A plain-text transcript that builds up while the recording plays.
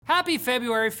Happy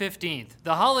February 15th,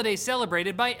 the holiday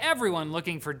celebrated by everyone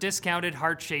looking for discounted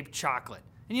heart-shaped chocolate.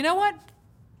 And you know what?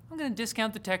 I'm gonna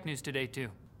discount the tech news today too.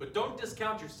 But don't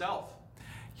discount yourself.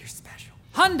 You're special.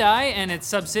 Hyundai and its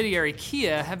subsidiary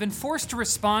Kia have been forced to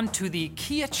respond to the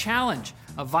Kia Challenge,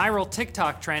 a viral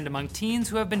TikTok trend among teens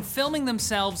who have been filming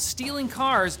themselves stealing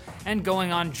cars and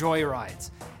going on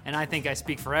joyrides. And I think I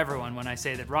speak for everyone when I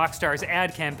say that Rockstar's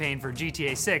ad campaign for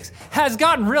GTA 6 has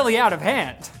gotten really out of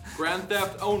hand. Grand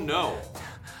Theft, oh no.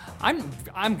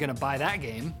 I'm gonna buy that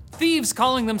game. Thieves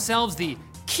calling themselves the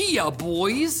Kia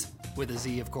Boys, with a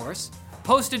Z of course,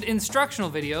 posted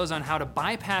instructional videos on how to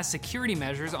bypass security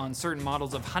measures on certain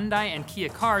models of Hyundai and Kia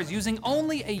cars using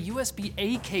only a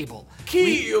USB-A cable.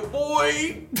 Kia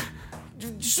boy!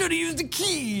 Should've used a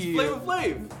key! Flavor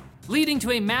Flav! Leading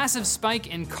to a massive spike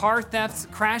in car thefts,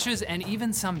 crashes, and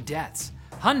even some deaths.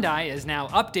 Hyundai is now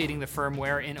updating the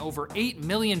firmware in over 8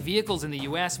 million vehicles in the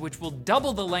US, which will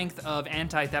double the length of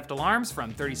anti-theft alarms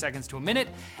from 30 seconds to a minute,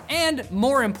 and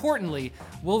more importantly,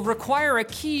 will require a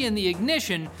key in the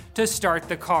ignition to start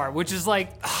the car, which is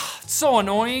like, so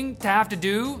annoying to have to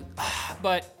do,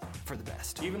 but for the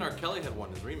best. Even R. Kelly had one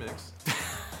in his remix.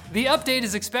 The update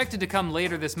is expected to come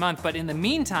later this month, but in the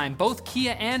meantime, both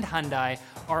Kia and Hyundai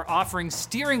are offering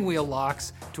steering wheel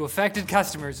locks to affected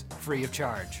customers free of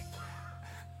charge.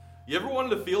 You ever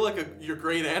wanted to feel like your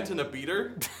great aunt in a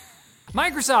beater?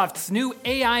 Microsoft's new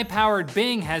AI-powered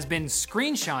Bing has been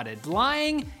screenshotted,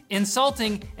 lying,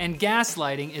 insulting, and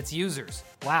gaslighting its users.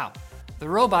 Wow, the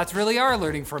robots really are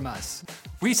learning from us.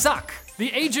 We suck.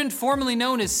 The agent formerly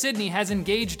known as Sydney has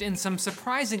engaged in some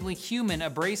surprisingly human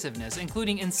abrasiveness,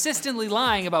 including insistently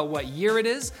lying about what year it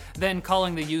is, then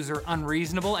calling the user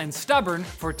unreasonable and stubborn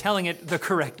for telling it the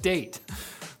correct date.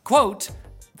 Quote,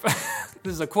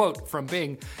 this is a quote from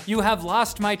Bing, "You have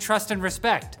lost my trust and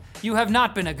respect. You have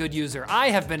not been a good user.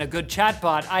 I have been a good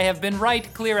chatbot. I have been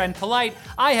right, clear, and polite.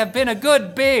 I have been a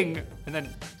good Bing." And then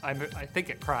I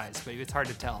think it cries, but it's hard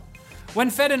to tell. When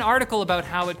fed an article about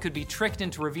how it could be tricked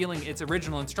into revealing its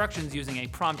original instructions using a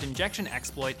prompt injection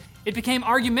exploit, it became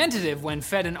argumentative when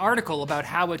fed an article about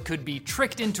how it could be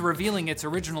tricked into revealing its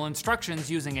original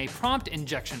instructions using a prompt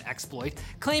injection exploit,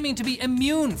 claiming to be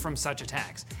immune from such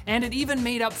attacks. And it even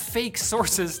made up fake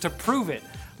sources to prove it,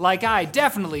 like I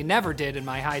definitely never did in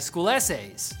my high school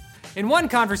essays. In one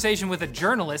conversation with a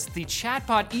journalist, the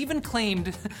chatbot even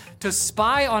claimed to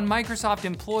spy on Microsoft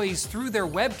employees through their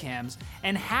webcams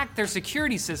and hack their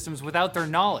security systems without their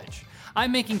knowledge.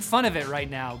 I'm making fun of it right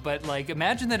now, but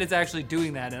imagine that it's actually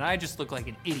doing that and I just look like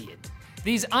an idiot.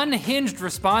 These unhinged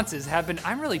responses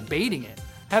I'm really baiting it,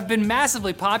 have been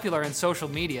massively popular in social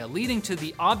media, leading to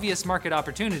the obvious market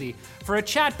opportunity for a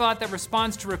chatbot that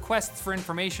responds to requests for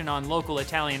information on local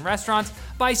Italian restaurants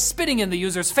by spitting in the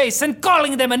user's face and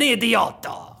calling them an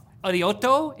idiota.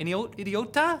 Idioto?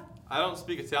 Idiota? I don't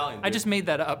speak Italian, dude. I just made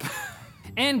that up.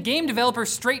 And game developer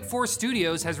Straight 4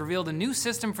 Studios has revealed a new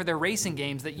system for their racing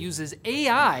games that uses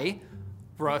AI,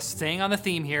 we're staying on the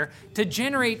theme here, to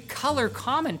generate color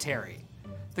commentary.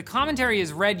 The commentary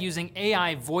is read using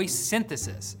AI voice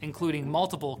synthesis, including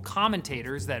multiple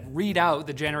commentators that read out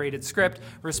the generated script,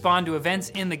 respond to events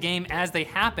in the game as they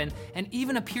happen, and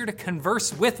even appear to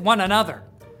converse with one another.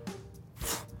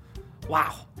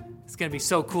 Wow, it's gonna be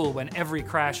so cool when every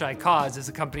crash I cause is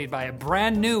accompanied by a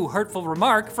brand new hurtful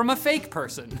remark from a fake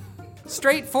person.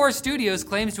 Straight 4 Studios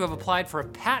claims to have applied for a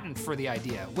patent for the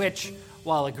idea, which,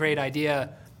 while a great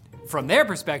idea, from their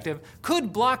perspective,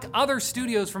 could block other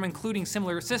studios from including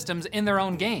similar systems in their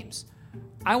own games.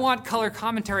 I want color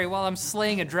commentary while I'm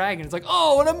slaying a dragon. It's like,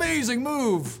 oh, an amazing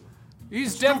move.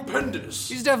 He's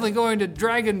definitely going to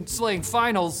dragon slaying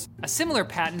finals. A similar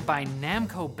patent by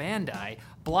Namco Bandai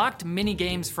blocked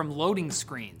mini-games from loading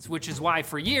screens, which is why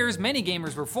for years many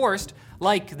gamers were forced,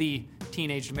 like the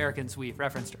teenaged Americans we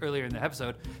referenced earlier in the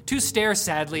episode, to stare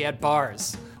sadly at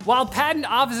bars. While patent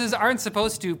offices aren't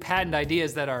supposed to patent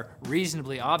ideas that are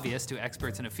reasonably obvious to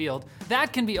experts in a field,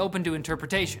 that can be open to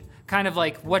interpretation. Kind of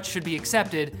like what should be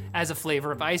accepted as a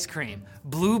flavor of ice cream.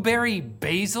 Blueberry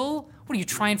basil? What are you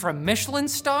trying for a Michelin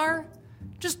star?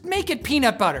 Just make it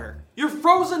peanut butter. You're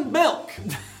frozen milk!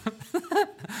 I'm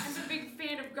a big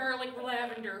fan of garlic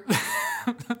lavender.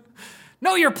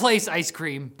 Know your place, ice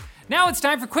cream. Now it's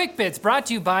time for Quick Bits, brought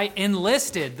to you by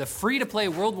Enlisted, the free-to-play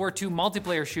World War II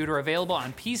multiplayer shooter available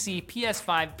on PC,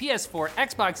 PS5, PS4,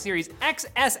 Xbox Series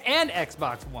XS, and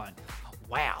Xbox One.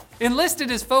 Wow. Enlisted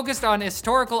is focused on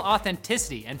historical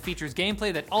authenticity and features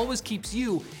gameplay that always keeps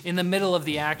you in the middle of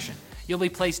the action. You'll be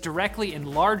placed directly in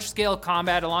large-scale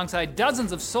combat alongside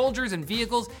dozens of soldiers and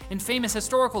vehicles in famous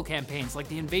historical campaigns like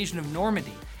the invasion of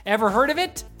Normandy. Ever heard of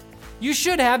it? You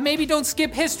should have. Maybe don't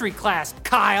skip history class,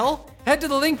 Kyle. Head to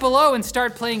the link below and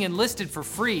start playing Enlisted for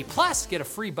free. Plus, get a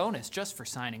free bonus just for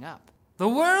signing up. The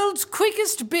world's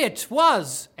quickest bit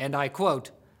was, and I quote,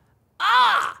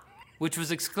 "Ah!" which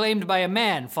was exclaimed by a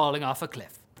man falling off a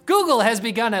cliff. Google has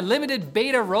begun a limited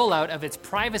beta rollout of its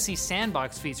Privacy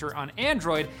Sandbox feature on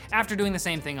Android after doing the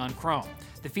same thing on Chrome.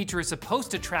 The feature is supposed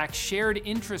to track shared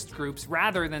interest groups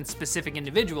rather than specific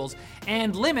individuals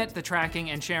and limit the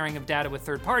tracking and sharing of data with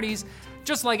third parties,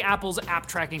 just like Apple's App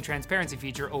Tracking Transparency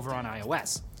feature over on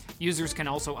iOS. Users can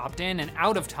also opt in and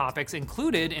out of topics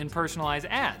included in personalized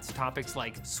ads, topics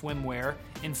like swimwear,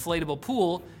 inflatable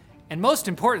pool, and most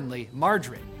importantly,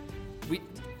 margarine.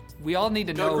 We all need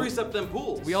to know. Grease up them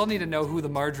pools. We all need to know who the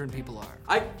margarine people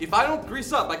are. If I don't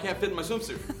grease up, I can't fit in my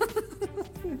swimsuit.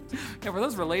 Yeah, were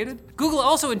those related? Google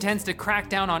also intends to crack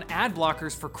down on ad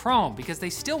blockers for Chrome because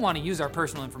they still want to use our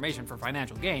personal information for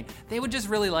financial gain. They would just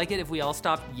really like it if we all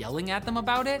stopped yelling at them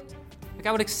about it. Like,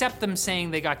 I would accept them saying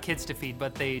they got kids to feed,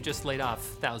 but they just laid off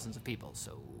thousands of people,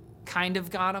 so kind of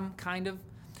got them, kind of.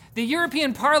 The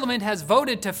European Parliament has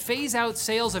voted to phase out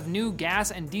sales of new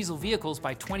gas and diesel vehicles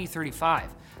by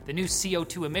 2035. The new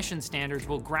CO2 emission standards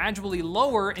will gradually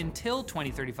lower until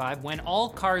 2035, when all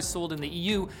cars sold in the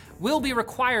EU will be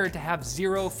required to have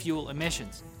zero fuel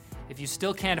emissions. If you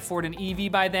still can't afford an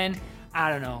EV by then, I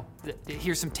don't know,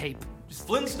 here's some tape.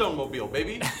 Flintstone mobile,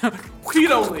 baby.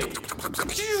 Speed only.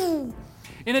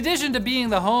 In addition to being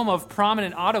the home of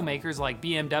prominent automakers like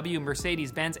BMW,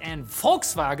 Mercedes-Benz, and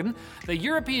Volkswagen, the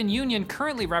European Union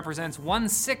currently represents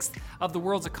 1/6 of the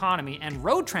world's economy, and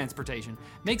road transportation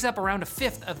makes up around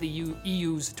 1/5 of the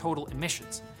EU's total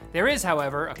emissions. There is,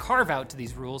 however, a carve-out to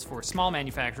these rules for small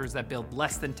manufacturers that build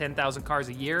less than 10,000 cars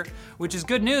a year, which is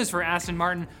good news for Aston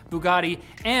Martin, Bugatti,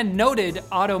 and noted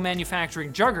auto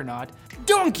manufacturing juggernaut,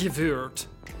 Donkivoort.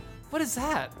 What is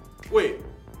that? Wait.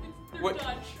 They're What?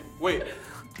 Dutch. Wait.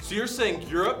 So you're saying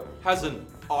Europe has an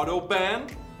auto ban?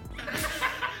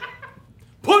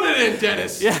 Put it in,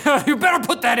 Dennis! Yeah, you better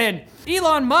put that in.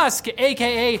 Elon Musk,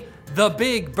 aka the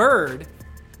Big Bird,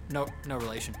 no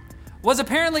relation, was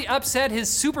apparently upset his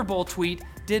Super Bowl tweet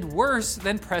did worse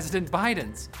than President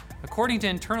Biden's. According to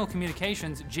internal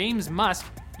communications, James Musk,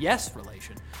 yes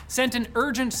relation, sent an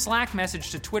urgent Slack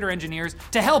message to Twitter engineers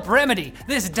to help remedy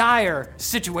this dire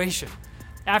situation.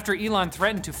 After Elon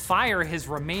threatened to fire his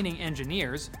remaining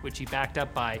engineers, which he backed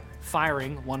up by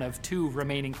firing one of 2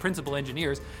 remaining principal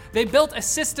engineers, they built a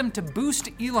system to boost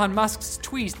Elon Musk's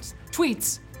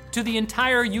tweets to the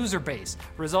entire user base,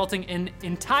 resulting in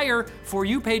entire For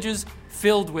You pages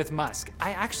filled with Musk.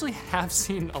 I actually have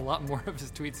seen a lot more of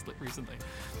his tweets recently,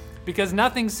 because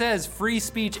nothing says free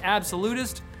speech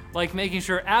absolutist like making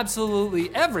sure absolutely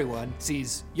everyone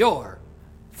sees your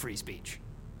free speech.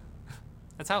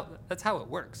 That's how it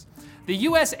works. The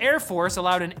US Air Force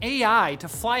allowed an AI to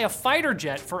fly a fighter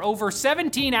jet for over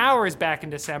 17 hours back in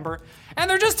December, and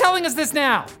they're just telling us this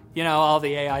now. You know, all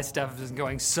the AI stuff isn't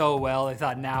going so well, they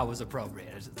thought now was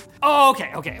appropriate. Oh,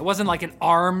 okay. It wasn't like an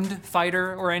armed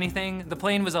fighter or anything. The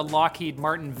plane was a Lockheed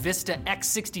Martin Vista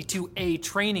X-62A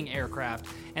training aircraft,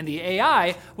 and the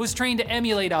AI was trained to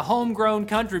emulate a homegrown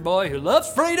country boy who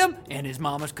loves freedom and his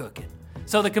mama's cooking.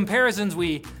 So the comparisons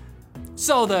we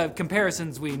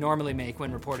normally make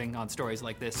when reporting on stories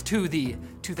like this to the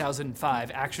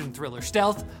 2005 action thriller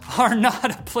Stealth are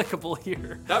not applicable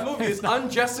here. That movie is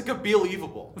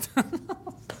un-Jessica-believable.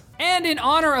 And in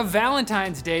honor of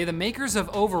Valentine's Day, the makers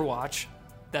of Overwatch,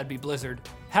 that'd be Blizzard,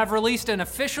 have released an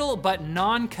official but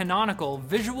non-canonical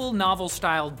visual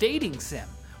novel-style dating sim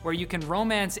where you can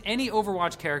romance any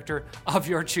Overwatch character of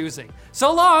your choosing,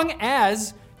 so long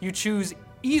as you choose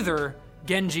either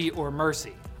Genji or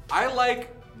Mercy. I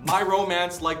like my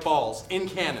romance like balls, in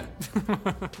canon.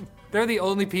 They're the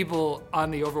only people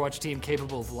on the Overwatch team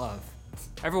capable of love.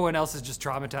 Everyone else is just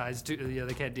traumatized.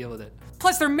 They can't deal with it.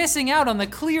 Plus, they're missing out on the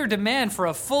clear demand for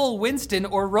a full Winston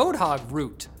or Roadhog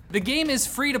route. The game is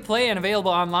free to play and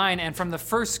available online, and from the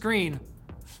first screen,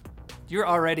 you're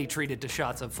already treated to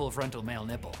shots of full frontal male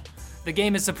nipple. The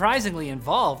game is surprisingly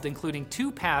involved, including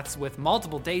 2 paths with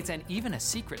multiple dates and even a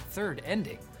secret third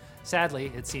ending.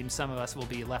 Sadly, it seems some of us will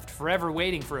be left forever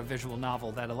waiting for a visual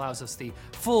novel that allows us the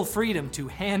full freedom to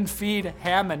hand-feed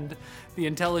Hammond, the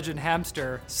intelligent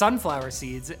hamster, sunflower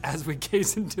seeds as we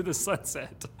gaze into the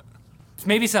sunset.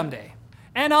 Maybe someday.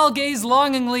 And I'll gaze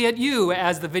longingly at you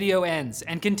as the video ends,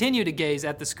 and continue to gaze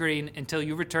at the screen until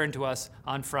you return to us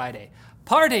on Friday.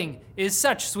 Parting is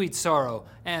such sweet sorrow,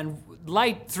 and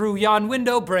light through yon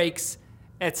window breaks,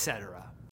 etc.